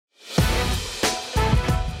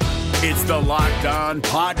It's the Locked On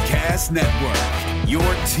Podcast Network, your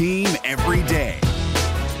team every day.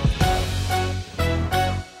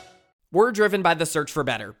 We're driven by the search for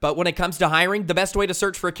better, but when it comes to hiring, the best way to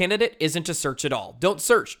search for a candidate isn't to search at all. Don't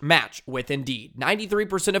search, match with Indeed.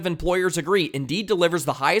 93% of employers agree Indeed delivers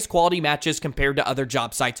the highest quality matches compared to other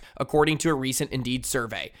job sites, according to a recent Indeed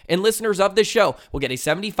survey. And listeners of this show will get a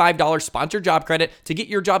 $75 sponsored job credit to get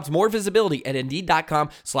your jobs more visibility at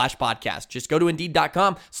Indeed.com/podcast. Just go to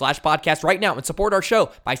Indeed.com/podcast right now and support our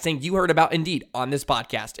show by saying you heard about Indeed on this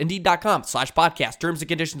podcast. Indeed.com/podcast. Terms and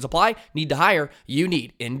conditions apply. Need to hire? You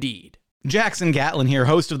need Indeed. Jackson Gatlin here,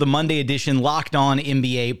 host of the Monday edition Locked On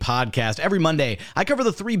NBA podcast. Every Monday, I cover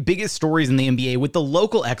the three biggest stories in the NBA with the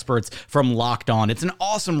local experts from Locked On. It's an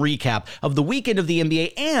awesome recap of the weekend of the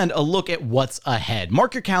NBA and a look at what's ahead.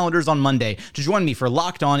 Mark your calendars on Monday to join me for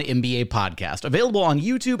Locked On NBA podcast, available on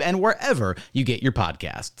YouTube and wherever you get your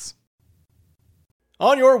podcasts.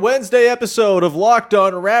 On your Wednesday episode of Locked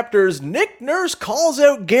On Raptors, Nick Nurse calls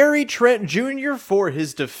out Gary Trent Jr. for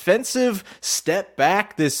his defensive step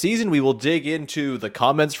back this season. We will dig into the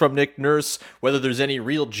comments from Nick Nurse, whether there's any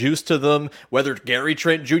real juice to them, whether Gary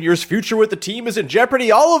Trent Jr.'s future with the team is in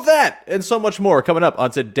jeopardy, all of that, and so much more coming up on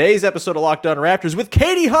today's episode of Locked On Raptors with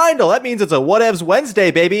Katie Heindl. That means it's a Whatevs Wednesday,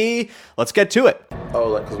 baby. Let's get to it.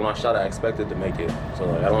 Because when I shot, I expected to make it. So,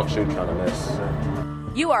 I don't shoot trying to miss.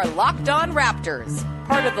 You are Locked On Raptors,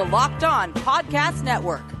 part of the Locked On Podcast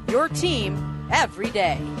Network, your team every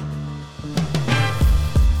day.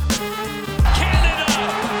 Canada,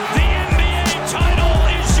 the NBA title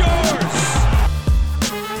is yours.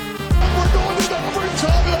 We're going to the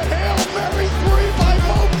overtime of the Hail Mary 3 by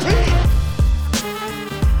Mo Pete.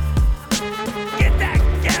 Get that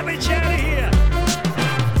garbage out of here.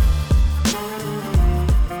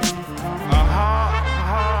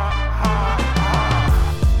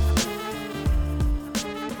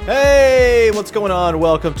 Hey, what's going on?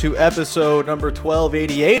 Welcome to episode number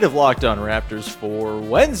 1288 of Locked On Raptors for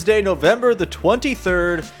Wednesday, November the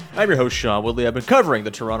 23rd. I'm your host, Sean Woodley. I've been covering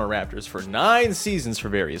the Toronto Raptors for 9 seasons for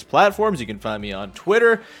various platforms. You can find me on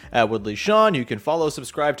Twitter at WoodleySean. You can follow,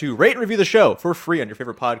 subscribe to, rate, and review the show for free on your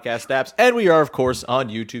favorite podcast apps. And we are, of course, on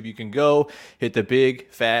YouTube. You can go hit the big,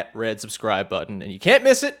 fat, red subscribe button, and you can't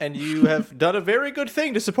miss it. And you have done a very good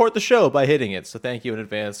thing to support the show by hitting it. So thank you in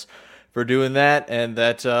advance for doing that. And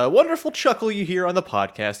that wonderful chuckle you hear on the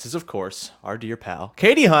podcast is, of course, our dear pal,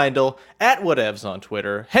 Katie Heindl, at Whatevs on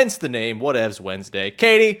Twitter, hence the name Whatevs Wednesday.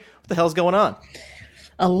 Katie, what the hell's going on?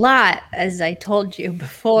 A lot, as I told you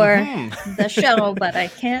before the show, but I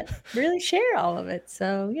can't really share all of it.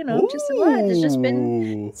 So, just a lot.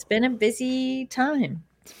 It's been a busy time.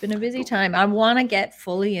 It's been a busy time. I want to get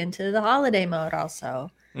fully into the holiday mode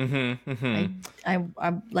also. I'm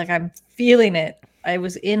feeling it. I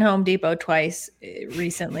was in Home Depot twice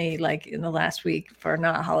recently, like in the last week for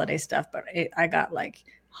not holiday stuff, but I got like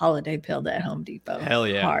holiday pilled at Home Depot. Hell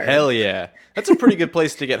yeah. Hard. Hell yeah. That's a pretty good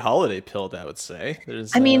place to get holiday pilled, I would say.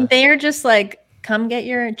 They're just like, come get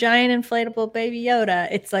your giant inflatable baby Yoda.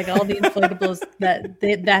 It's like all the inflatables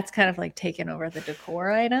that's kind of like taken over the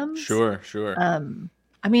decor items. Sure.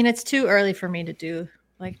 It's too early for me to do,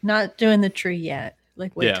 like, not doing the tree yet.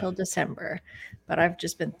 Like, wait till December. But I've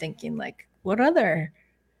just been thinking, like, what other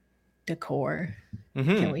decor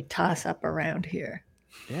can we toss up around here?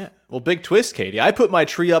 Yeah. Well, big twist, Katie. I put my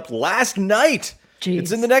tree up last night. Jeez.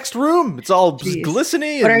 It's in the next room. It's all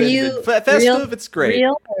glistening and festive. Real, it's great.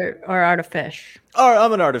 Real or artificial?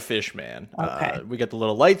 I'm an artificial man. Okay. We got the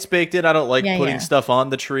little lights baked in. I don't like putting stuff on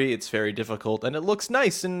the tree. It's very difficult, and it looks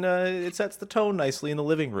nice, and it sets the tone nicely in the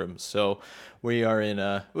living room. So we are in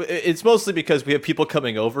it's mostly because we have people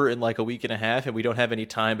coming over in like a week and a half, and we don't have any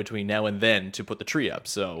time between now and then to put the tree up.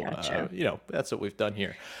 So, gotcha. That's what we've done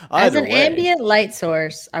here. As an ambient light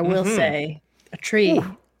source, I will say a tree,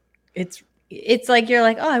 it's like, you're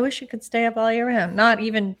like, oh, I wish it could stay up all year round. Not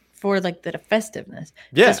even for like the festiveness,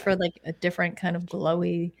 just for like a different kind of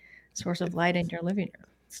glowy source of light in your living room.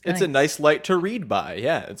 It's a nice light to read by.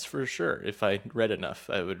 Yeah, it's for sure. If I read enough,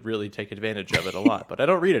 I would really take advantage of it a lot. But I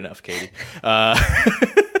don't read enough, Katie.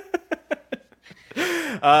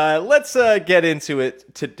 Let's get into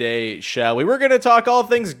it today, shall we? We're going to talk all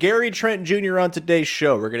things Gary Trent Jr. on today's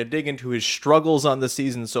show. We're going to dig into his struggles on the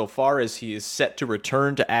season so far, as he is set to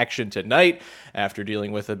return to action tonight after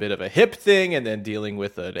dealing with a bit of a hip thing and then dealing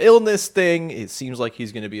with an illness thing. It seems like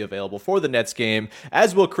he's going to be available for the Nets game,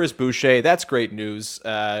 as will Chris Boucher. That's great news.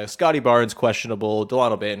 Scotty Barnes questionable,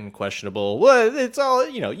 Delano Banton questionable. Well, it's all,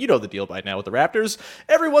 you know the deal by now with the Raptors.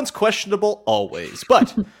 Everyone's questionable always.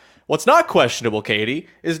 But What's not questionable, Katie,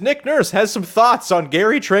 is Nick Nurse has some thoughts on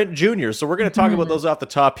Gary Trent Jr. So we're going to talk about those off the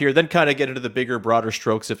top here, then kind of get into the bigger, broader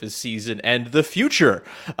strokes of his season and the future.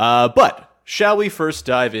 But shall we first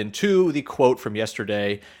dive into the quote from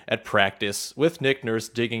yesterday at practice with Nick Nurse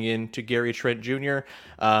digging into Gary Trent Jr.?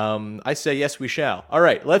 I say yes, we shall. All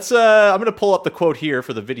right, let's. I'm going to pull up the quote here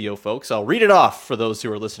for the video, folks. I'll read it off for those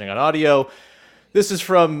who are listening on audio. This is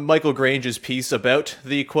from Michael Grange's piece about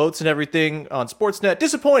the quotes and everything on Sportsnet.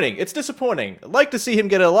 Disappointing. It's disappointing. I'd like to see him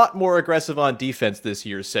get a lot more aggressive on defense this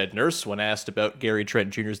year, said Nurse when asked about Gary Trent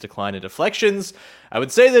Jr.'s decline in deflections. I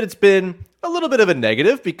would say that it's been a little bit of a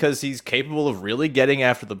negative because he's capable of really getting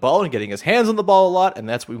after the ball and getting his hands on the ball a lot, and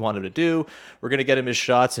that's what we want him to do. We're going to get him his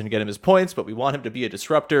shots and get him his points, but we want him to be a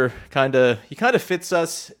disruptor. He kind of fits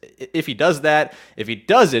us if he does that. If he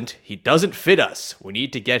doesn't fit us. We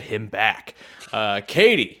need to get him back.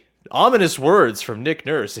 Katie, ominous words from Nick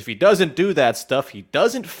Nurse. If he doesn't do that stuff, he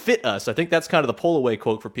doesn't fit us. I think that's kind of the pull away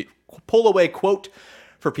quote for people.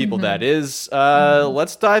 That is.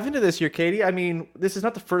 Let's dive into this here, Katie. I mean, this is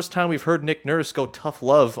not the first time we've heard Nick Nurse go tough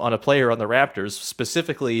love on a player on the Raptors,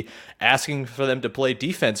 specifically asking for them to play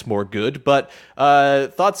defense more good. But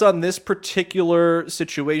thoughts on this particular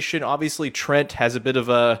situation? Obviously, Trent has a bit of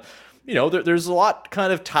a... there's a lot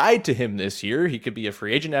kind of tied to him this year. He could be a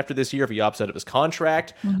free agent after this year if he opts out of his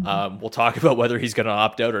contract. We'll talk about whether he's going to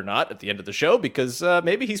opt out or not at the end of the show because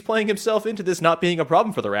maybe he's playing himself into this not being a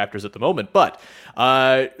problem for the Raptors at the moment. But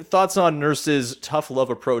thoughts on Nurse's tough love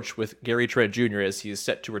approach with Gary Trent Jr. as he is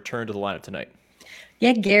set to return to the lineup tonight?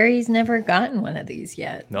 Yeah, Gary's never gotten one of these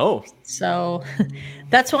yet. No. So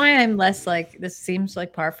that's why I'm less like, this seems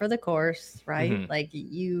like par for the course, right? Like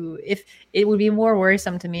if it would be more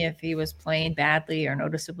worrisome to me if he was playing badly or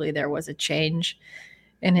noticeably there was a change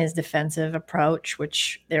in his defensive approach,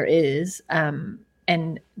 which there is,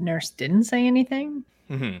 and Nurse didn't say anything.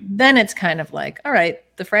 Then it's kind of like, all right,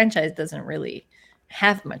 the franchise doesn't really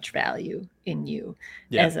have much value in you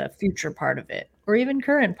as a future part of it or even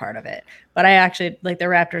current part of it. But I actually like the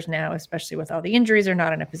Raptors now, especially with all the injuries, are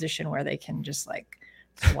not in a position where they can just like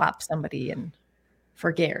swap somebody in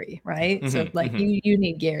for Gary, right? So like you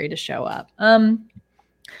need Gary to show up.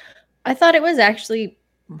 I thought it was actually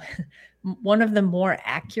one of the more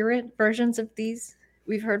accurate versions of these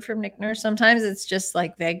we've heard from Nick Nurse. Sometimes it's just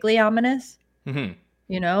like vaguely ominous, and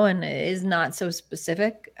it is not so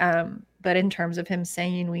specific. But in terms of him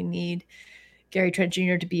saying we need Gary Trent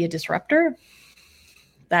Jr. to be a disruptor,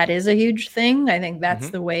 that is a huge thing. I think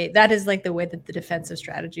that's the way, that is like the way that the defensive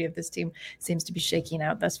strategy of this team seems to be shaking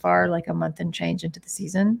out thus far, like a month and change into the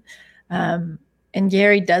season. And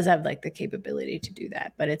Gary does have like the capability to do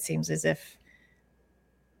that, but it seems as if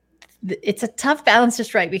it's a tough balance to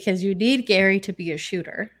strike because you need Gary to be a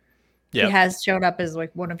shooter. Yep. He has showed up as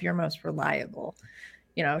like one of your most reliable,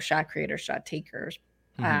 shot creators, shot takers.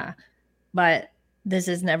 But this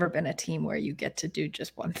has never been a team where you get to do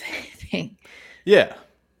just one thing. Yeah,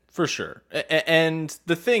 for sure. And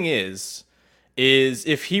the thing is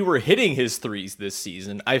if he were hitting his threes this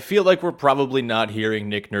season, I feel like we're probably not hearing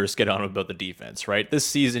Nick Nurse get on about the defense, right? This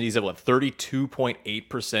season, he's at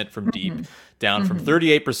 32.8% from deep, down from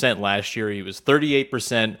 38% last year. He was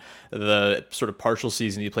 38% the sort of partial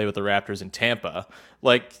season he played with the Raptors in Tampa.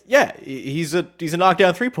 Like, yeah, he's a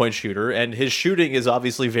knockdown three-point shooter, and his shooting is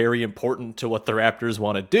obviously very important to what the Raptors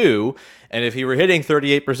want to do. And if he were hitting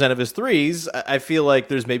 38% of his threes, I feel like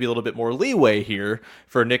there's maybe a little bit more leeway here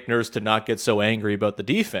for Nick Nurse to not get so angry about the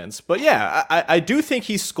defense. But yeah, I do think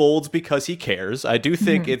he scolds because he cares. I do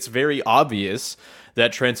think it's very obvious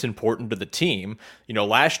that Trent's important to the team.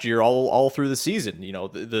 Last year, all through the season,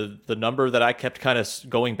 the number that I kept kind of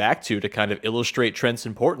going back to kind of illustrate Trent's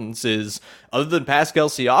importance is, other than Pascal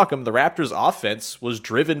Siakam, the Raptors' offense was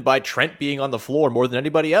driven by Trent being on the floor more than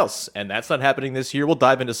anybody else, and that's not happening this year. We'll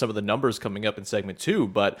dive into some of the numbers coming up in segment 2,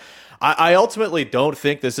 but I ultimately don't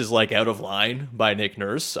think this is like out of line by Nick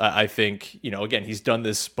Nurse. I think, again, he's done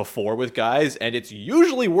this before with guys, and it's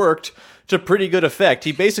usually worked to pretty good effect.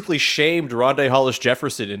 He basically shamed Rondae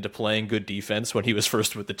Hollis-Jefferson into playing good defense when he was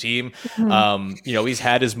first with the team. He's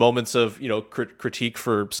had his moments of, critique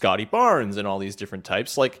for Scotty Barnes and all these different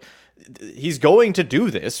types. Like, he's going to do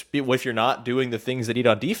this if you're not doing the things they need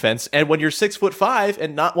on defense. And when you're 6'5"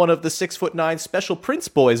 and not one of the 6'9" special Prince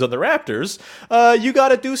boys on the Raptors, you got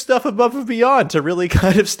to do stuff above and beyond to really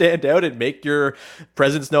kind of stand out and make your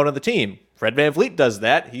presence known on the team. Fred VanVleet does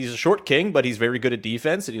that. He's a short king, but he's very good at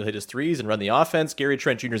defense, and he'll hit his threes and run the offense. Gary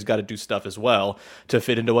Trent Jr.'s got to do stuff as well to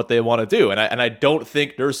fit into what they want to do. And I don't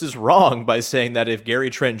think Nurse is wrong by saying that if Gary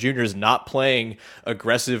Trent Jr. is not playing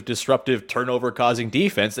aggressive, disruptive, turnover-causing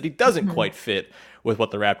defense, that he doesn't quite fit with what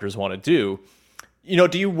the Raptors want to do.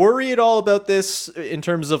 Do you worry at all about this in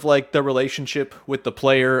terms of like the relationship with the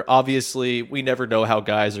player? Obviously, we never know how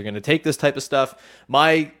guys are going to take this type of stuff.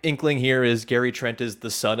 My inkling here is Gary Trent is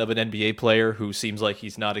the son of an NBA player who seems like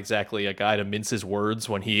he's not exactly a guy to mince his words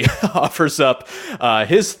when he offers up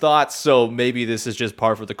his thoughts. So maybe this is just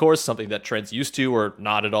par for the course, something that Trent's used to or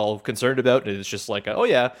not at all concerned about. And it's just like, oh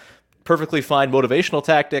yeah, perfectly fine motivational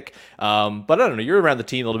tactic. But I don't know, you're around the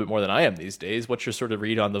team a little bit more than I am these days. What's your sort of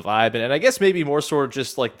read on the vibe? And I guess maybe more sort of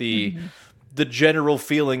just like the general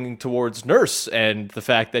feeling towards Nurse and the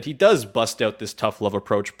fact that he does bust out this tough love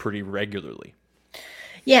approach pretty regularly.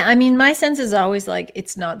 Yeah, I mean, my sense is always like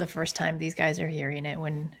it's not the first time these guys are hearing it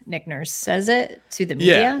when Nick Nurse says it to the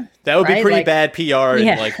media. Yeah, that would be pretty bad PR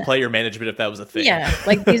and like player management if that was a thing. Yeah,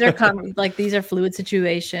 like these are these are fluid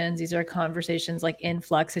situations. These are conversations like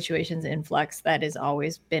influx situations, influx. That has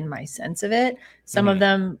always been my sense of it. Some of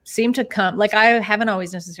them seem to come like I haven't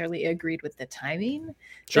always necessarily agreed with the timing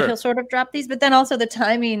that he'll sort of drop these, but then also the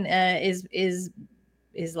timing is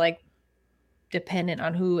like dependent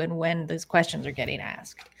on who and when those questions are getting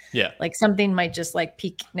asked. Yeah. Like something might just like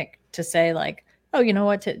pique Nick to say like, oh, you know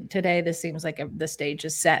what, today this seems like the stage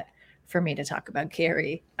is set for me to talk about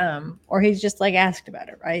Gary. Or he's just like asked about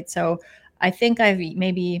it, right? So I think I've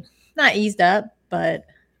maybe not eased up, but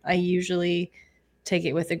I usually take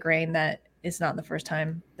it with a grain that it's not the first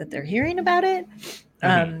time that they're hearing about it.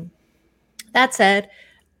 That said,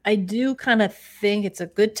 I do kind of think it's a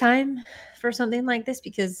good time for something like this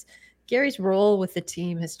because Gary's role with the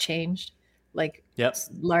team has changed, like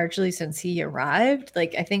largely since he arrived.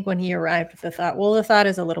 Like I think when he arrived, the thought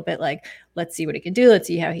is a little bit like, let's see what he can do. Let's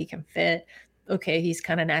see how he can fit. Okay, he's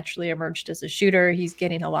kind of naturally emerged as a shooter. He's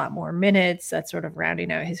getting a lot more minutes. That's sort of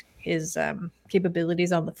rounding out his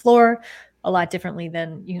capabilities on the floor a lot differently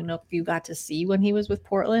than you got to see when he was with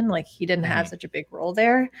Portland. Like he didn't have such a big role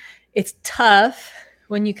there. It's tough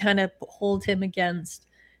when you kind of hold him against.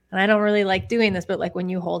 And I don't really like doing this, but like when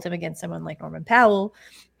you hold him against someone like Norman Powell,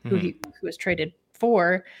 who was traded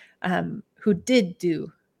for, who did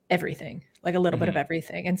do everything, like a little bit of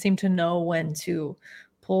everything, and seemed to know when to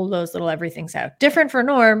pull those little everythings out. Different for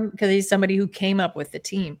Norm because he's somebody who came up with the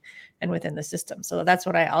team and within the system. So that's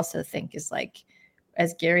what I also think is like,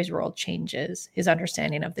 as Gary's role changes, his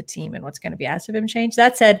understanding of the team and what's going to be asked of him change.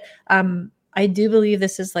 That said, I do believe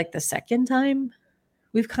this is like the second time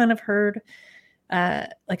we've kind of heard.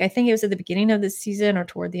 Like I think it was at the beginning of this season or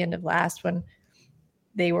toward the end of last when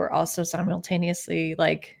they were also simultaneously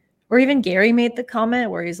like, or even Gary made the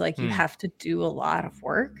comment where he's like, you have to do a lot of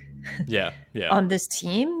work on this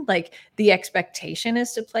team. Like the expectation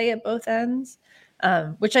is to play at both ends,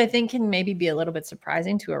 which I think can maybe be a little bit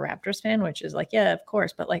surprising to a Raptors fan, which is like, yeah, of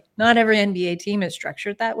course. But like not every NBA team is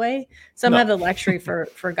structured that way. Some have the luxury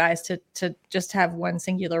for guys to just have one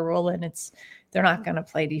singular role and they're not going to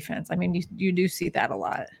play defense. I mean, you do see that a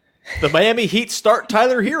lot. The Miami Heat start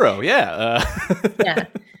Tyler Hero. Yeah.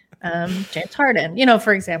 James Harden,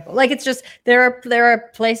 for example, like it's just, there are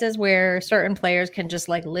places where certain players can just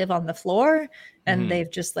like live on the floor and they've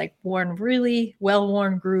just like worn really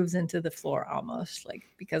well-worn grooves into the floor almost like,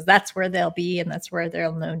 because that's where they'll be and that's where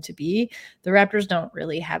they're known to be. The Raptors don't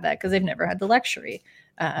really have that because they've never had the luxury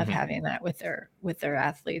of having that with their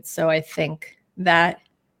athletes. So I think that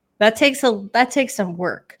takes some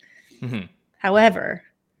work. However,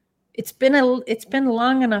 it's been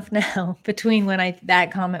long enough now between when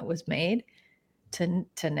that comment was made to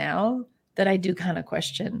now that I do kind of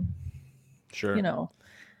question.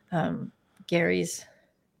 Gary's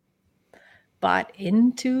bought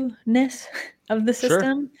into-ness of the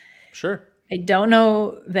system. Sure. I don't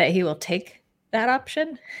know that he will take that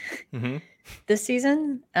option this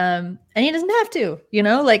season. And he doesn't have to,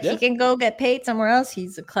 he can go get paid somewhere else.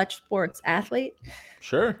 He's a clutch sports athlete.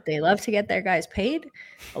 Sure. They love to get their guys paid.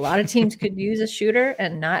 A lot of teams could use a shooter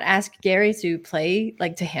and not ask Gary to play,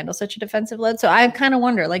 like to handle such a defensive load. So I kind of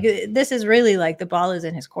wonder, like, this is really like the ball is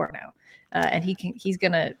in his court now. And he's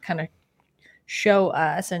going to kind of show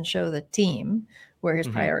us and show the team where his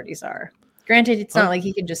priorities are. Granted, it's not like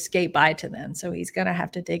he can just skate by to them. So he's going to have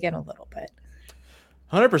to dig in a little bit.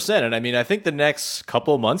 100%. And I mean, I think the next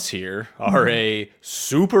couple months here are a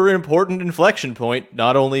super important inflection point,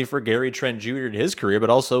 not only for Gary Trent Jr. in his career, but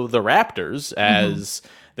also the Raptors as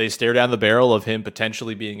they stare down the barrel of him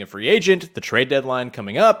potentially being a free agent, the trade deadline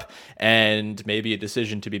coming up, and maybe a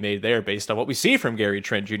decision to be made there based on what we see from Gary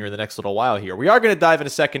Trent Jr. in the next little while here. We are going to dive in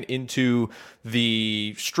a second into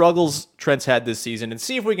the struggles Trent's had this season and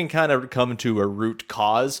see if we can kind of come to a root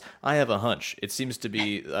cause. I have a hunch. It seems to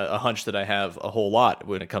be a hunch that I have a whole lot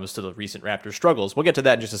when it comes to the recent Raptors struggles. We'll get to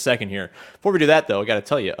that in just a second here. Before we do that, though, I got to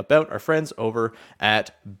tell you about our friends over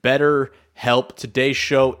at BetterHelp. BetterHelp. Today's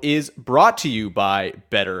show is brought to you by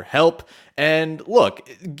BetterHelp. And look,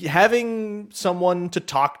 having someone to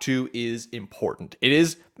talk to is important. It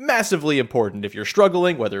is massively important if you're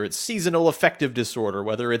struggling, whether it's seasonal affective disorder,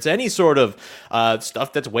 whether it's any sort of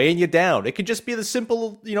stuff that's weighing you down. It could just be the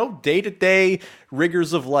simple, day-to-day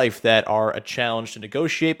rigors of life that are a challenge to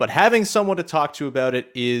negotiate, but having someone to talk to about it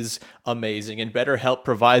is amazing. And BetterHelp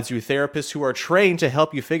provides you therapists who are trained to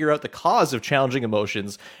help you figure out the cause of challenging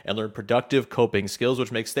emotions and learn productive coping skills,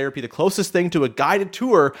 which makes therapy the closest thing to a guided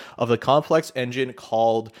tour of the complex engine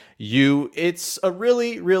called you. It's a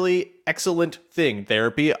really, really excellent thing,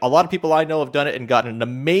 therapy. A lot of people I know have done it and gotten an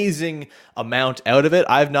amazing amount out of it.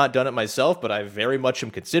 I've not done it myself, but I very much am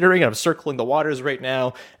considering. I'm circling the waters right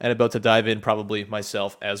now and about to dive in probably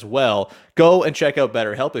myself as well. Go and check out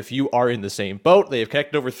BetterHelp if you are in the same boat. They have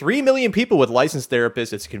connected over 3 million people with licensed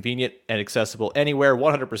therapists. It's convenient and accessible anywhere,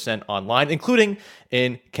 100% online, including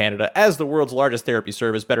in Canada. As the world's largest therapy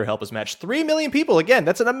service, BetterHelp has matched 3 million people. Again,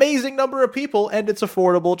 that's an amazing number of people, and it's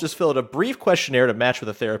affordable. Just fill out a brief questionnaire to match with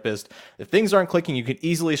a therapist. If things aren't clicking, you can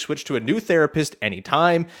easily switch to a new therapist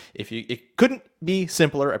anytime. It couldn't be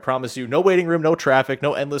simpler, I promise you. No waiting room, no traffic,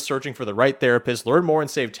 no endless searching for the right therapist. Learn more and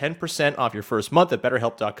save 10% off your first month at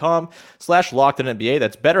BetterHelp.com/LockedOnNBA.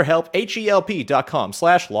 That's BetterHelp,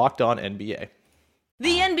 HELP.com/LockedOnNBA.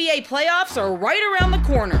 The NBA playoffs are right around the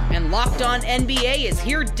corner, and Locked On NBA is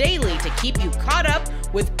here daily to keep you caught up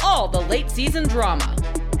with all the late season drama.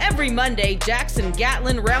 Every Monday, Jackson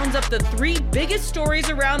Gatlin rounds up the 3 biggest stories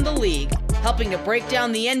around the league, helping to break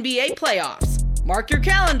down the NBA playoffs. Mark your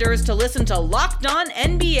calendars to listen to Locked On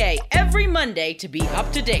NBA every Monday to be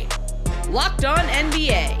up to date. Locked On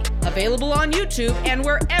NBA, available on YouTube and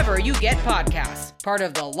wherever you get podcasts. Part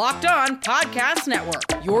of the Locked On Podcast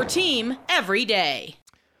Network, your team every day.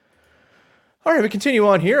 All right, we continue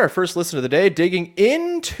on here. Our first listen of the day, digging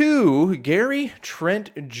into Gary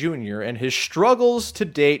Trent Jr. and his struggles to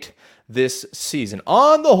date this season.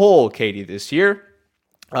 On the whole, Katie, this year,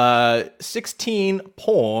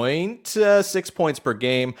 16.6 points per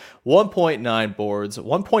game, 1.9 boards,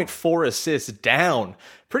 1.4 assists, down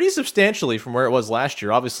pretty substantially from where it was last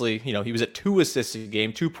year. Obviously, he was at 2 assists a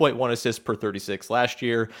game, 2.1 assists per 36 last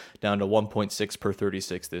year, down to 1.6 per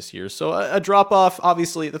 36 this year. So a drop off,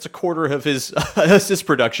 obviously, that's a quarter of his assist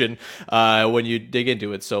production when you dig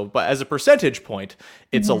into it. So, but as a percentage point,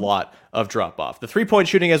 it's a lot of drop off. The 3-point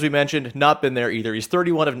shooting, as we mentioned, not been there either. He's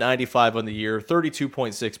 31 of 95 on the year,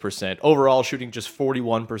 32.6%. Overall shooting just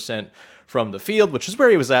 41% from the field, which is where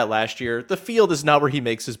he was at last year. The field is not where he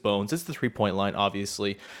makes his bones. It's the 3-point line,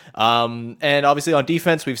 obviously. And obviously on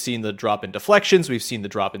defense, we've seen the drop in deflections. We've seen the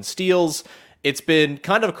drop in steals. It's been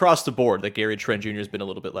kind of across the board that Gary Trent Jr. has been a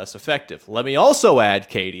little bit less effective. Let me also add,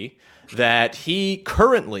 Katie, that he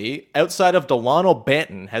currently, outside of Delano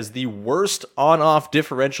Banton, has the worst on-off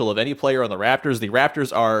differential of any player on the Raptors. The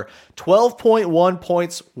Raptors are 12.1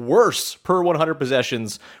 points worse per 100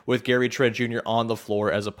 possessions with Gary Trent Jr. on the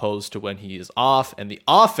floor as opposed to when he is off. And the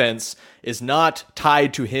offense is not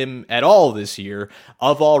tied to him at all this year.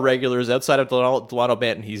 Of all regulars, outside of Delano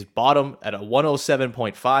Banton, he's bottom at a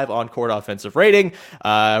 107.5 on-court offensive rating,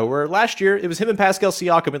 where last year it was him and Pascal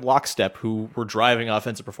Siakam in lockstep who were driving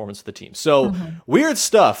offensive performance of the team. So weird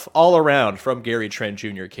stuff all around from Gary Trent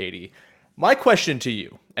Jr., Katie. My question to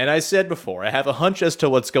you, and I said before, I have a hunch as to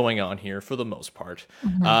what's going on here for the most part,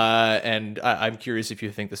 and I'm curious if you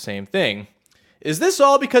think the same thing. Is this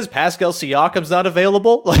all because Pascal Siakam's not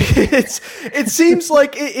available? Like it seems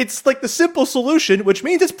like it's like the simple solution, which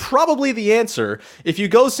means it's probably the answer. If you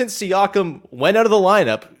go since Siakam went out of the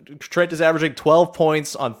lineup, Trent is averaging 12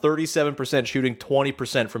 points on 37% shooting,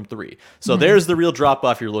 20% from 3. So there's the real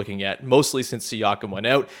drop-off you're looking at, mostly since Siakam went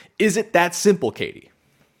out. Is it that simple, Katie?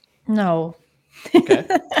 No. Okay.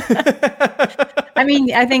 I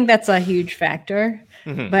mean, I think that's a huge factor.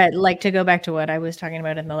 But like to go back to what I was talking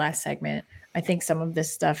about in the last segment, I think some of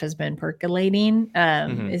this stuff has been percolating.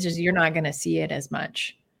 It's just you're not going to see it as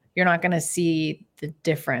much. You're not going to see the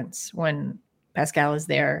difference when Pascal is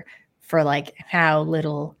there for like how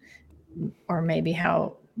little or maybe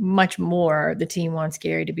how much more the team wants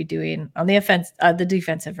Gary to be doing on the the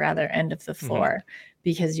defensive end of the floor,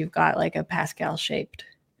 because you've got like a Pascal shaped.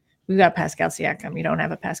 We've got Pascal Siakam. You don't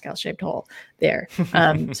have a Pascal shaped hole there.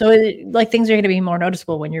 So things are going to be more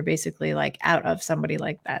noticeable when you're basically like out of somebody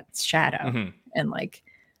like that shadow and like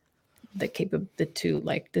the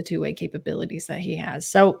two-way capabilities that he has.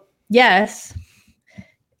 So yes,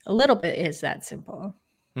 a little bit is that simple.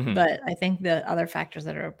 But I think the other factors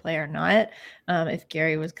that are at play are not. If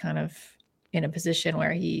Gary was kind of in a position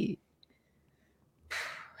where he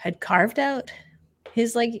had carved out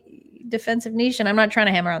his like defensive niche. And I'm not trying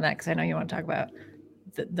to hammer on that because I know you want to talk about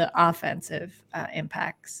the offensive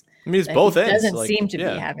impacts. I mean, it's both ends. Doesn't seem to be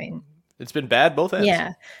having. It's been bad both ends.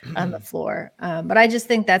 Yeah, on the floor. But I just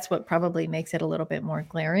think that's what probably makes it a little bit more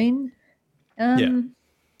glaring.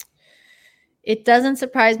 It doesn't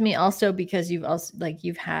surprise me also because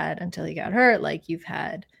you've had, until he got hurt, like you've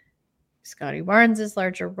had Scotty Barnes'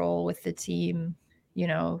 larger role with the team, you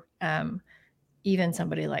know, even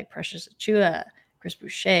somebody like Precious Achiuwa, Chris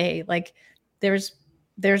Boucher, like there's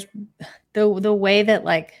the way that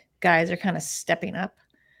like guys are kind of stepping up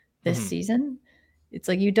this season. It's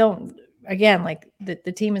like you don't, again, like the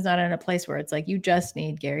team is not in a place where it's like you just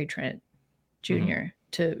need Gary Trent Jr.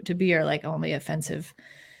 to be your like only offensive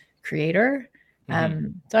creator.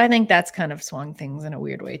 So I think that's kind of swung things in a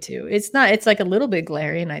weird way too. It's like a little bit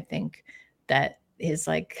glaring. I think that his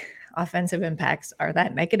like offensive impacts are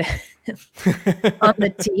that negative on the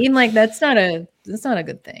team. Like that's not a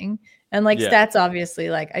good thing. And like stats, obviously,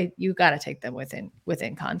 like you got to take them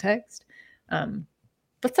within context.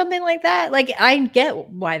 But something like that, like I get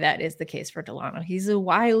why that is the case for Delano. He's a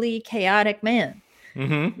wily, chaotic man.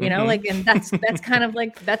 You know, like, and that's kind of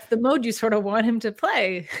like, that's the mode you sort of want him to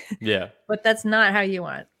play. Yeah. But that's not how you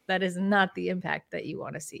want. That is not the impact that you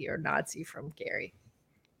want to see or not see from Gary.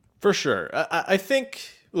 For sure. I think,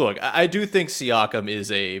 look, I do think Siakam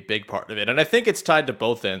is a big part of it. And I think it's tied to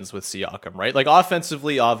both ends with Siakam, right? Like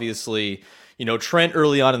offensively, obviously, you know, Trent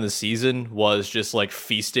early on in the season was just like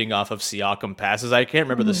feasting off of Siakam passes. I can't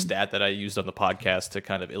remember the stat that I used on the podcast to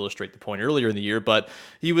kind of illustrate the point earlier in the year, but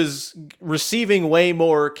he was receiving way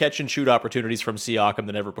more catch and shoot opportunities from Siakam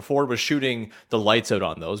than ever before, was shooting the lights out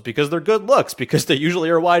on those because they're good looks, because they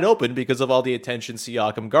usually are wide open because of all the attention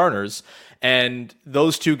Siakam garners. And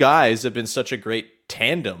those two guys have been such a great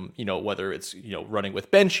tandem, you know, whether it's, you know, running with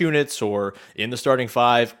bench units or in the starting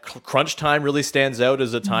five. Crunch time really stands out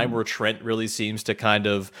as a time where Trent really seems to kind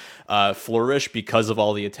of flourish because of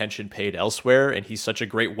all the attention paid elsewhere, and he's such a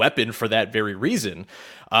great weapon for that very reason.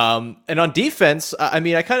 And on defense, I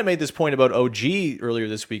mean, I kind of made this point about OG earlier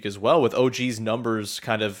this week as well, with OG's numbers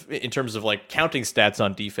kind of in terms of like counting stats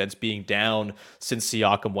on defense being down since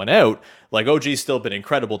Siakam went out. Like OG's still been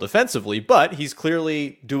incredible defensively, but he's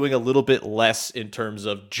clearly doing a little bit less in terms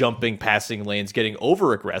of jumping passing lanes, getting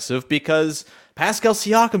over aggressive, because Pascal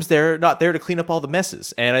Siakam's not there to clean up all the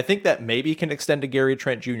messes. And I think that maybe can extend to Gary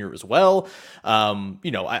Trent Jr. as well.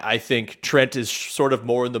 You know, I think Trent is sort of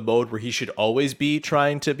more in the mode where he should always be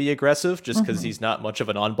trying to be aggressive just because he's not much of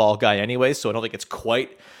an on-ball guy anyway. So I don't think it's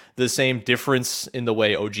quite the same difference in the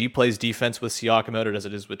way OG plays defense with Siakam out as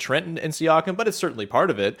it is with Trent and Siakam, but it's certainly part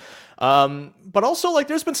of it. But also, like,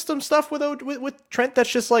 there's been some stuff with Trent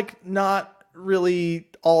that's just like not really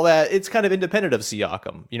all that. It's kind of independent of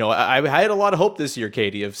Siakam. You know, I had a lot of hope this year,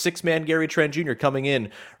 Katie, of six-man Gary Trent Jr. coming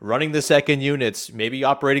in, running the second units, maybe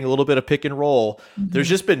operating a little bit of pick and roll. There's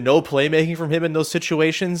just been no playmaking from him in those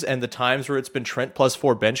situations, and the times where it's been Trent plus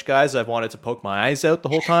four bench guys, I've wanted to poke my eyes out the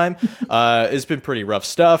whole time. It's been pretty rough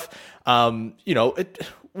stuff. You know,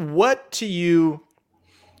 what to you,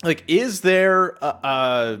 like, is there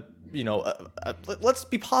you know, let's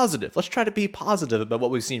be positive. Let's try to be positive about what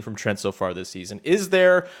we've seen from Trent so far this season. Is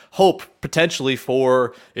there hope potentially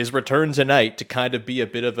for his return tonight to kind of be a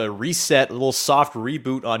bit of a reset, a little soft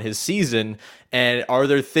reboot on his season? And are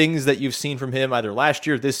there things that you've seen from him either last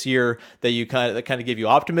year, this year, that kind of give you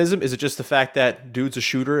optimism? Is it just the fact that dude's a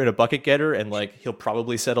shooter and a bucket getter, and like he'll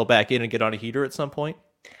probably settle back in and get on a heater at some point?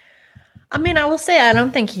 I mean, I will say I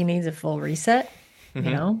don't think he needs a full reset. You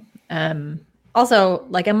know. Also,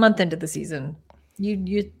 like a month into the season,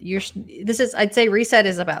 I'd say reset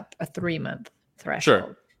is about a 3-month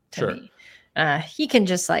threshold to me. He can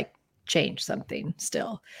just like change something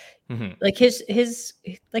still. Like his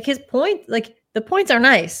point, like the points are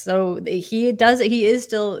nice. So he is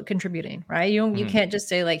still contributing, right? You can't just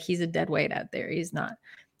say like he's a dead weight out there. He's not.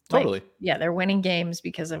 Totally. Like, yeah, they're winning games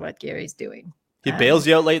because of what Gary's doing. He bails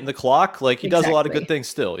you out late in the clock. Like he does a lot of good things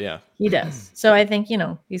still. Yeah, he does. So I think, you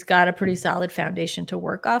know, he's got a pretty solid foundation to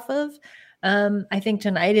work off of. I think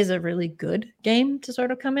tonight is a really good game to sort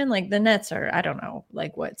of come in. Like the Nets are, I don't know,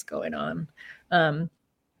 like what's going on.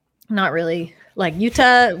 Not really, like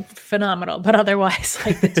Utah, phenomenal, but otherwise,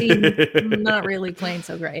 like the team not really playing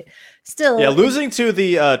so great. Still, yeah, losing to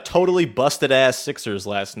the totally busted ass Sixers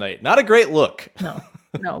last night. Not a great look.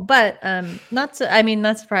 No, but not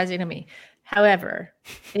surprising to me. However,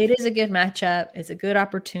 it is a good matchup. It's a good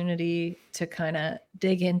opportunity to kind of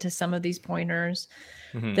dig into some of these pointers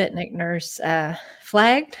that Nick Nurse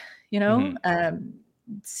flagged, you know,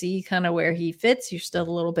 see kind of where he fits. You're still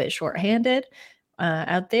a little bit shorthanded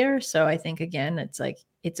out there. So I think, again, it's like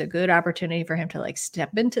it's a good opportunity for him to like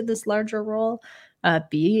step into this larger role,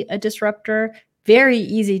 be a disruptor. Very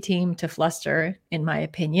easy team to fluster, in my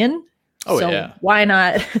opinion. So why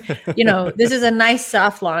not? This is a nice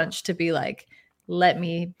soft launch to be like, let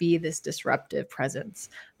me be this disruptive presence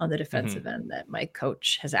on the defensive end that my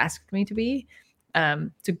coach has asked me to be.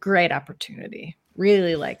 It's a great opportunity,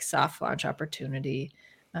 really like soft launch opportunity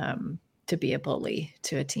to be a bully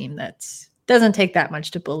to a team that's doesn't take that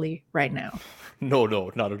much to bully right now. No,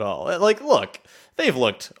 not at all. Like, look, they've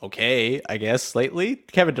looked okay, I guess, lately.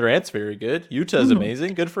 Kevin Durant's very good. Utah's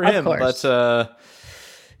amazing. Good for him. Course. But,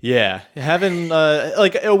 yeah, having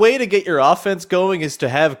like a way to get your offense going is to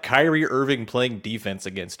have Kyrie Irving playing defense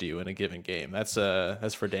against you in a given game. That's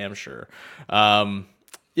for damn sure.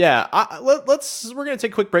 Yeah, we're going to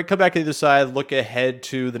take a quick break, come back to the other side, look ahead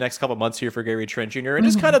to the next couple months here for Gary Trent Jr. and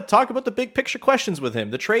just kind of talk about the big picture questions with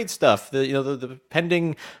him, the trade stuff, the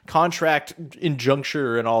pending contract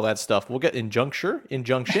injuncture and all that stuff. We'll get injunction?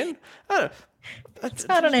 It's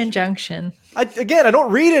not an injunction. I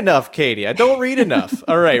don't read enough, Katie. I don't read enough.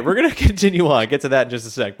 All right, we're going to continue on, get to that in just a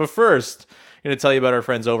sec. But first, I'm going to tell you about our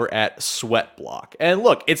friends over at Sweat Block. And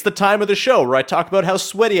look, it's the time of the show where I talk about how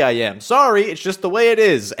sweaty I am. Sorry, it's just the way it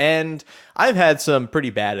is. And I've had some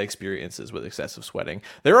pretty bad experiences with excessive sweating.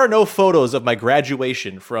 There are no photos of my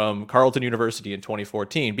graduation from Carleton University in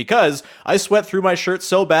 2014 because I sweat through my shirt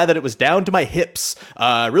so bad that it was down to my hips.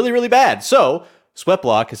 Really, really bad. So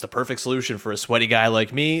Sweatblock is the perfect solution for a sweaty guy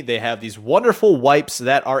like me. They have these wonderful wipes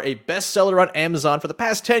that are a bestseller on Amazon for the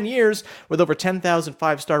past 10 years with over 10,000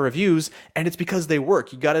 5-star reviews, and it's because they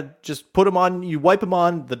work. You got to just put them on, you wipe them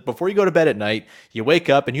on before you go to bed at night. You wake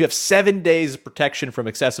up and you have 7 days of protection from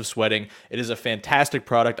excessive sweating. It is a fantastic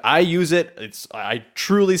product. I use it. I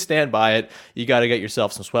truly stand by it. You got to get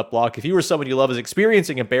yourself some Sweatblock. If you or someone you love is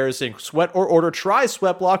experiencing embarrassing sweat or odor, try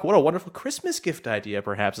Sweatblock. What a wonderful Christmas gift idea,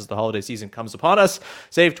 perhaps, as the holiday season comes upon us.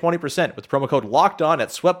 Save 20% with promo code LOCKEDON at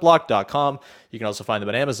sweatblock.com. You can also find them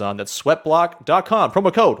at Amazon. That's sweatblock.com.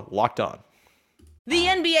 Promo code LOCKEDON. The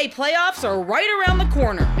NBA playoffs are right around the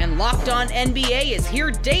corner, and Locked On NBA is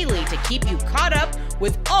here daily to keep you caught up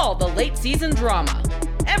with all the late season drama.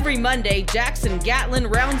 Every Monday, Jackson Gatlin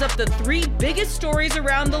rounds up the 3 biggest stories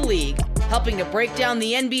around the league, helping to break down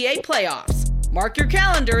the NBA playoffs. Mark your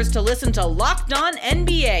calendars to listen to Locked On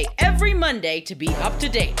NBA every Monday to be up to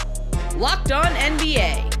date. Locked On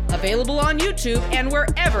NBA, available on YouTube and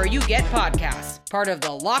wherever you get podcasts. Part of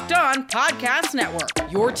the Locked On Podcast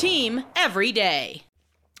Network, your team every day.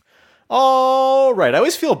 All right. I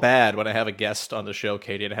always feel bad when I have a guest on the show,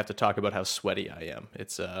 Katie, and I have to talk about how sweaty I am.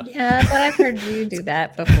 Yeah, but I've heard you do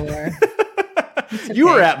that before. Okay. You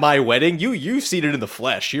were at my wedding. You've seen it in the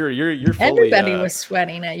flesh. You're fully, everybody was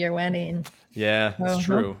sweating at your wedding. Yeah, that's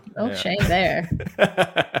true. No shame there.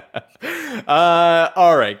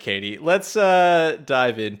 All right, Katie, let's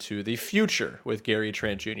dive into the future with Gary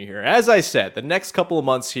Trent Jr. here. As I said, the next couple of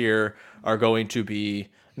months here are going to be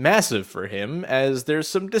massive for him, as there's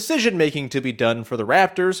some decision making to be done for the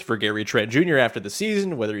Raptors, for Gary Trent Jr. after the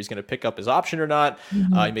season, whether he's going to pick up his option or not.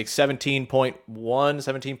 He makes 17.1,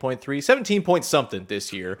 17 point something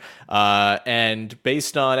this year. And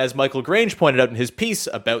based on, as Michael Grange pointed out in his piece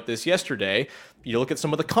about this yesterday, you look at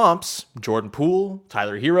some of the comps, Jordan Poole,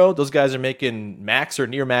 Tyler Hero, those guys are making max or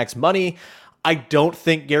near max money. I don't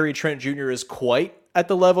think Gary Trent Jr. is quite at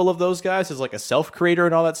the level of those guys as like a self-creator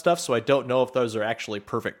and all that stuff, so I don't know if those are actually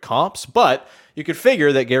perfect comps, but you could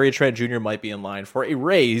figure that Gary Trent Jr. might be in line for a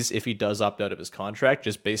raise if he does opt out of his contract,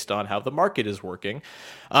 just based on how the market is working.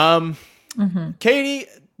 Katie,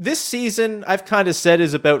 this season, I've kind of said,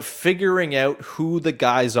 is about figuring out who the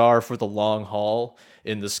guys are for the long haul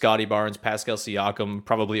in the Scotty Barnes, Pascal Siakam,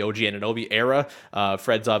 probably OG Anunoby era.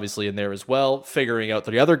 Fred's obviously in there as well. Figuring out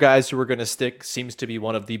the other guys who are going to stick seems to be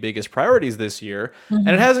one of the biggest priorities this year. And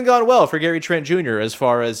it hasn't gone well for Gary Trent Jr. as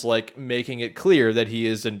far as like making it clear that he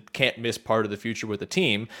is and can't miss part of the future with the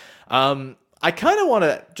team. I kind of want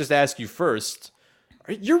to just ask you first,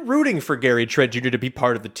 you're rooting for Gary Trent Jr. to be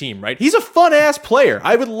part of the team, right? He's a fun-ass player.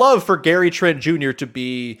 I would love for Gary Trent Jr. to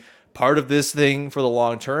be part of this thing for the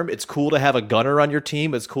long term. It's cool to have a gunner on your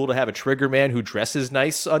team. It's cool to have a trigger man who dresses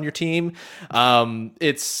nice on your team.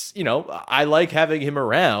 It's, I like having him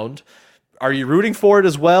around. Are you rooting for it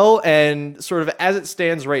as well? And sort of as it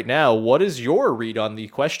stands right now, what is your read on the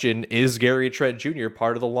question, is Gary Trent Jr.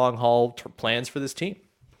 part of the long haul plans for this team?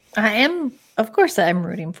 Of course I'm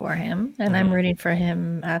rooting for him, and I'm rooting for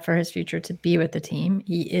him for his future to be with the team.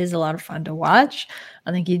 He is a lot of fun to watch.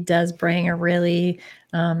 I think he does bring a really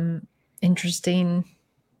interesting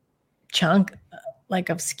chunk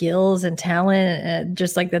of skills and talent,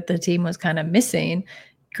 just like that the team was kind of missing.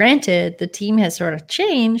 granted, the team has sort of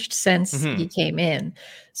changed since he came in.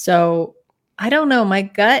 So I don't know. My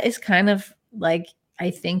gut is kind of like,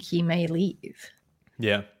 I think he may leave.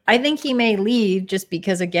 Yeah. I think he may leave just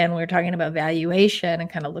because, again, we're talking about valuation and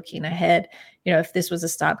kind of looking ahead. If this was a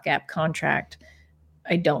stopgap contract,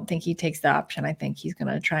 I don't think he takes the option. I think he's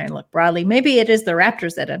going to try and look broadly. Maybe it is the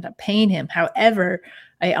Raptors that end up paying him. However,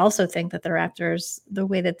 I also think that the Raptors, the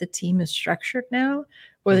way that the team is structured now,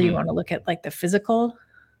 whether you want to look at like the physical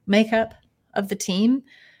makeup of the team,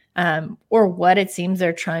 or what it seems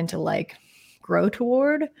they're trying to like grow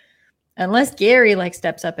toward, unless Gary like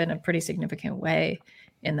steps up in a pretty significant way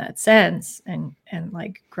in that sense and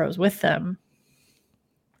like grows with them.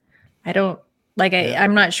 I don't like,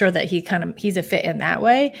 I'm not sure that he's a fit in that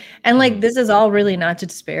way. And like, this is all really not to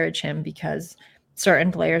disparage him, because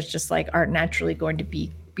certain players just like aren't naturally going to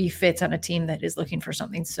be fits on a team that is looking for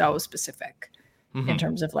something so specific in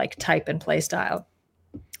terms of like type and play style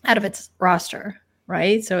out of its roster.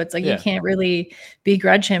 Right. So it's like, you can't really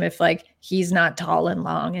begrudge him if like he's not tall and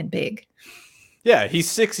long and big. Yeah, he's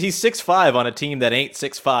 6'5" on a team that ain't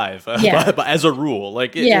 6'5", but as a rule,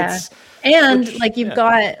 like it's like you've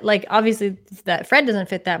got like, obviously that Fred doesn't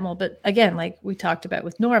fit that mold, but again, like we talked about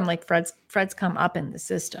with Norm, like Fred's come up in the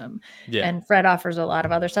system, and Fred offers a lot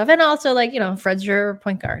of other stuff, and also like Fred's your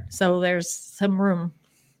point guard, so there's some room,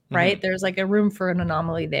 right? There's like a room for an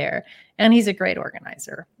anomaly there, and he's a great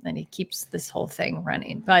organizer, and he keeps this whole thing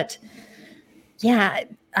running, but. Yeah,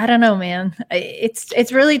 I don't know, man.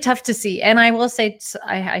 It's really tough to see. And I will say,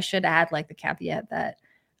 I should add like the caveat that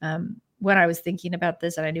when I was thinking about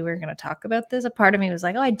this and I knew we were going to talk about this, a part of me was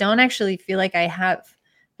like, oh, I don't actually feel like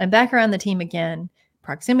I'm back around the team again,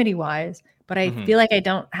 proximity wise, but I feel like I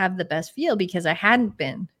don't have the best feel because I hadn't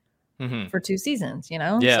been for 2 seasons,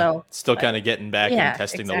 Yeah. So still kind of getting back and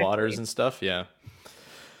testing the waters and stuff. Yeah.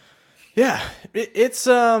 Yeah. It's,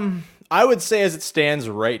 I would say as it stands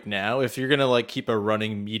right now, if you're going to like keep a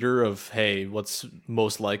running meter of, hey, what's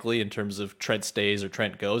most likely in terms of Trent stays or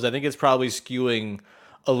Trent goes, I think it's probably skewing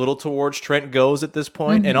a little towards Trent goes at this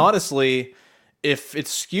point. And honestly, if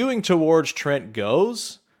it's skewing towards Trent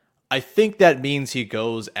goes, I think that means he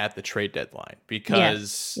goes at the trade deadline,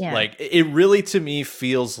 because like it really to me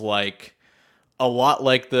feels like a lot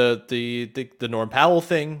like the Norm Powell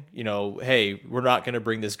thing, hey, we're not going to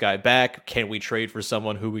bring this guy back. Can we trade for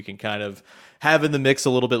someone who we can kind of have in the mix a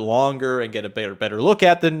little bit longer and get a better look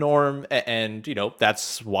at than Norm? And,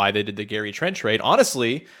 that's why they did the Gary Trent trade.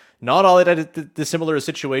 Honestly, not all that dissimilar a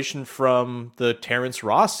situation from the Terrence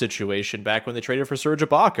Ross situation back when they traded for Serge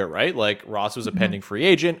Ibaka, right? Like Ross was a pending free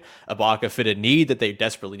agent. Ibaka fit a need that they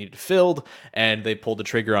desperately needed filled, and they pulled the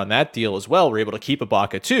trigger on that deal as well. We're able to keep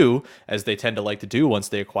Ibaka too, as they tend to like to do once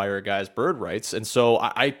they acquire a guy's bird rights. And so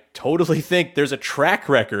I totally think there's a track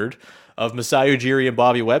record of Masai Ujiri and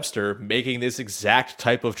Bobby Webster making this exact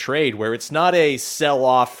type of trade where it's not a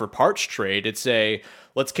sell-off for parts trade. It's a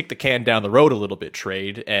let's kick the can down the road a little bit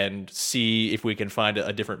trade and see if we can find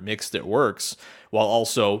a different mix that works while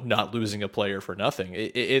also not losing a player for nothing.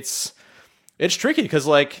 It's tricky because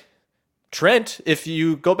like Trent, if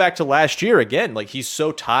you go back to last year again, like he's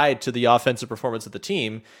so tied to the offensive performance of the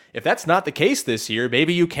team. If that's not the case this year,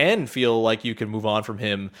 maybe you can feel like you can move on from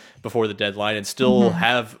him before the deadline and still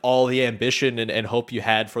have all the ambition and hope you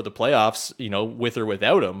had for the playoffs, with or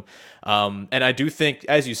without him. And I do think,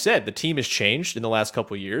 as you said, the team has changed in the last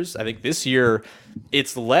couple of years. I think this year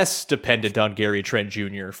it's less dependent on Gary Trent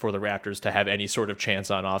Jr. for the Raptors to have any sort of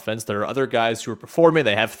chance on offense. There are other guys who are performing.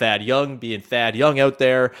 They have Thad Young being Thad Young out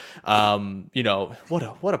there.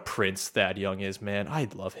 What a prince Thad Young is, man. I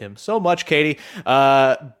love him so much, Katie.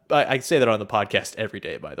 I say that on the podcast every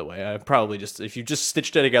day, by the way. I probably if you just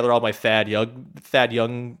stitched it together all my Thad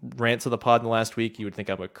Young rants on the pod in the last week, you would think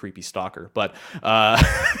I'm a creepy stalker. But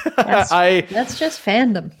that's just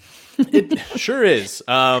fandom. It sure is.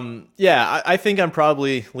 I think I'm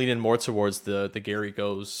probably leaning more towards the Gary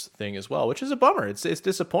goes thing as well, which is a bummer. It's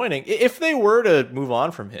disappointing. If they were to move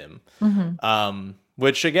on from him,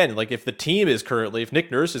 which again, like if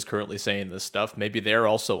Nick Nurse is currently saying this stuff, maybe they're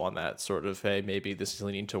also on that sort of, hey, maybe this is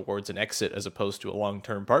leaning towards an exit as opposed to a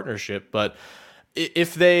long-term partnership. But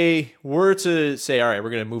if they were to say, all right, we're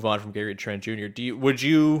going to move on from Gary Trent Jr., would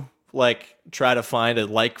you like try to find a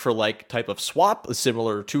like for like type of swap, a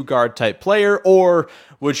similar 2-guard type player, or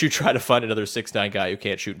would you try to find another 6'9" guy who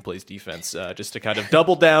can't shoot and plays defense, just to kind of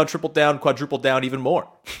double down, triple down, quadruple down even more?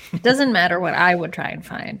 It doesn't matter what I would try and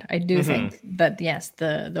find. I do think that yes,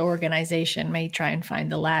 the organization may try and find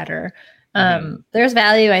the latter. There's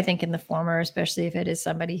value, I think, in the former, especially if it is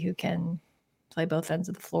somebody who can play both ends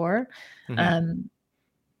of the floor. And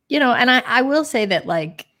I will say that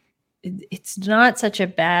like it's not such a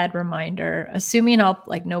bad reminder, assuming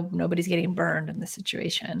nobody's getting burned in this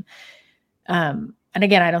situation. And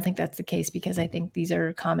again, I don't think that's the case because I think these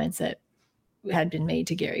are comments that had been made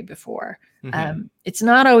to Gary before. It's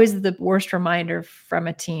not always the worst reminder from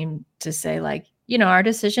a team to say, like, our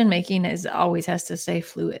decision making always has to stay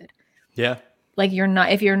fluid. Yeah. Like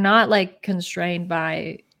if you're not like constrained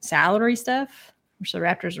by salary stuff, which the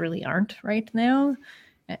Raptors really aren't right now,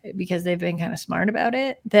 because they've been kind of smart about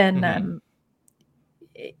it, then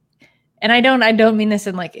and I don't mean this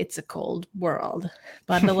in like it's a cold world,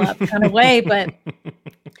 bundle up kind of way, but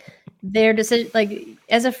their decision, like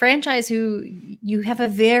as a franchise who you have a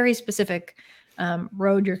very specific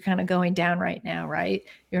road you're kind of going down right now, right?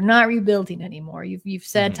 You're not rebuilding anymore. You've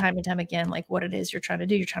said time and time again, like what it is you're trying to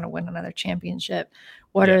do. You're trying to win another championship.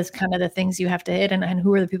 What are kind of the things you have to hit, and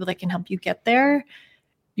who are the people that can help you get there?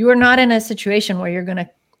 You are not in a situation where you're going to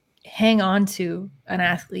hang on to an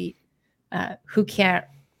athlete who can't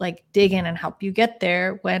like dig in and help you get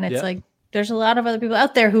there when it's like there's a lot of other people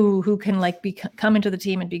out there who can like come into the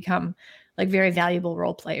team and become like very valuable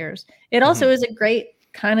role players. It also is a great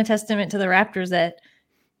kind of testament to the Raptors that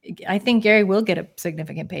I think Gary will get a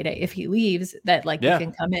significant payday if he leaves, that like you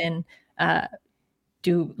can come in,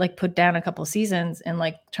 do like put down a couple seasons and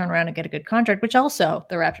like turn around and get a good contract, which also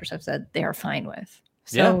the Raptors have said they are fine with.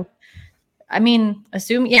 So, I mean,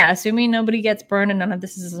 assuming nobody gets burned and none of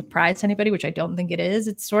this is a surprise to anybody, which I don't think it is,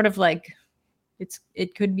 it's sort of like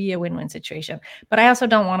it could be a win-win situation. But I also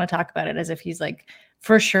don't want to talk about it as if he's like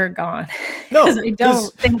for sure gone. No, I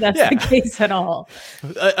don't think that's the case at all.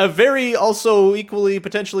 A very also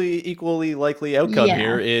potentially equally likely outcome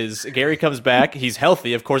here is Gary comes back. He's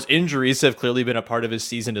healthy. Of course, injuries have clearly been a part of his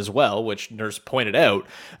season as well, which Nurse pointed out.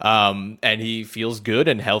 And he feels good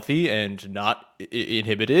and healthy and not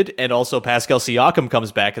inhibited. And also Pascal Siakam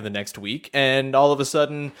comes back in the next week, and all of a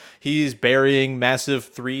sudden he's burying massive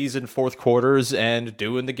threes in fourth quarters and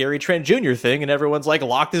doing the Gary Trent Jr. thing, and everyone's like,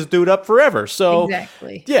 lock this dude up forever. So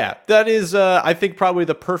exactly. Yeah, that is I think probably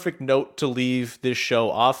the perfect note to leave this show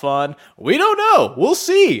off on. We don't know. We'll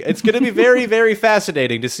see. It's going to be very, very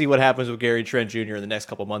fascinating to see what happens with Gary Trent Jr. in the next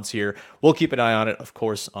couple months here. We'll keep an eye on it, of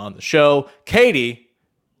course, on the show. Katie,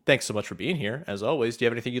 thanks so much for being here. As always, do you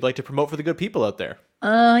have anything you'd like to promote for the good people out there?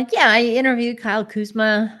 I interviewed Kyle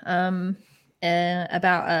Kuzma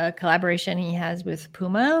about a collaboration he has with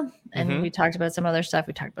Puma, and we talked about some other stuff.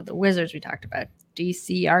 We talked about the Wizards. We talked about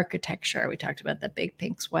DC architecture. We talked about the big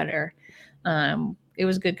pink sweater. It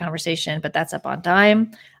was a good conversation, but that's up on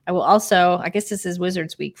Dime. I will also, I guess this is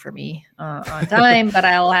Wizards week for me on Dime, but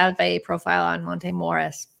I'll have a profile on Monte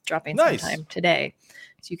Morris dropping sometime today.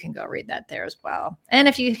 So you can go read that there as well. And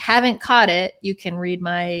if you haven't caught it, you can read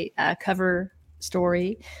my cover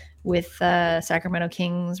story with Sacramento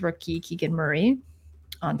Kings rookie Keegan Murray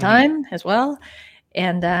on Time as well.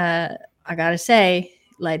 And I got to say,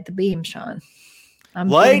 light the beam, Sean.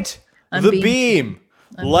 Light the beam.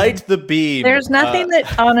 There's nothing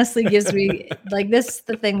that honestly gives me, like this is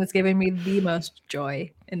the thing that's giving me the most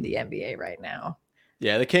joy in the NBA right now.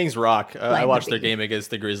 Yeah, the Kings rock. I watched their game against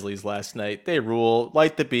the Grizzlies last night. They rule.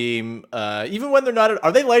 Light the beam. Even when they're not,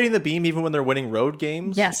 are they lighting the beam even when they're winning road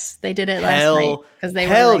games? Yes, they did it last night because they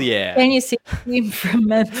were like, can you see the beam from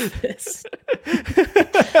Memphis?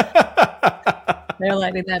 They're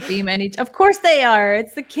lighting that beam of course they are.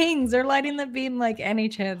 It's the Kings. They're lighting the beam like any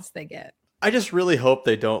chance they get. I just really hope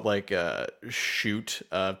they don't like shoot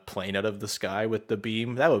a plane out of the sky with the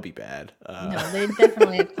beam. That would be bad. No, they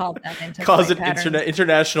definitely have called that into cause an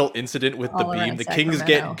international incident with the beam. The Kings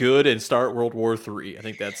get good and start World War III. I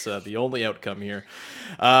think that's the only outcome here.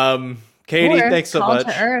 Katie, thanks so much.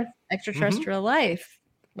 To Earth, extraterrestrial life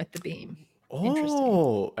with the beam.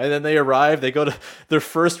 Oh, and then they arrive. They go to their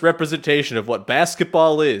first representation of what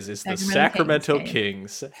basketball is. It's the Sacramento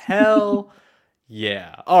Kings. Hell.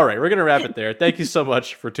 Yeah. All right. We're going to wrap it there. Thank you so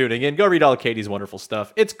much for tuning in. Go read all Katie's wonderful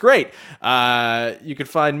stuff. It's great. You can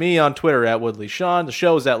find me on Twitter at Woodley Sean. The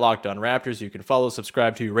show is at Locked On Raptors. You can follow,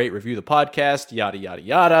 subscribe to, rate, review the podcast, yada, yada,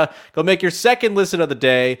 yada. Go make your second listen of the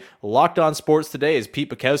day. Locked On Sports Today as Pete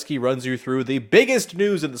Bukowski runs you through the biggest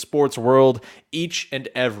news in the sports world each and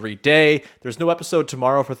every day. There's no episode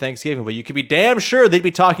tomorrow for Thanksgiving, but you can be damn sure they'd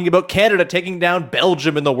be talking about Canada taking down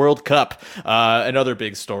Belgium in the World Cup and other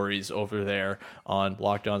big stories over there on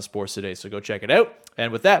Locked On Sports Today. So go check it out.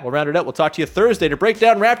 And with that, we'll round it out. We'll talk to you Thursday to break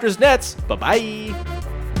down Raptors Nets. Bye-bye.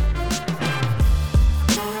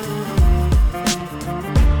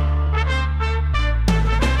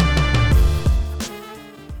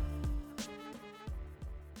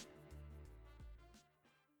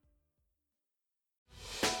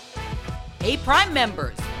 Hey, Prime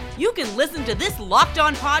members, You can listen to this Locked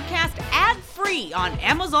On podcast ad-free on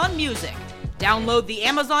Amazon Music. Download the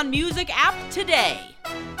Amazon Music app today.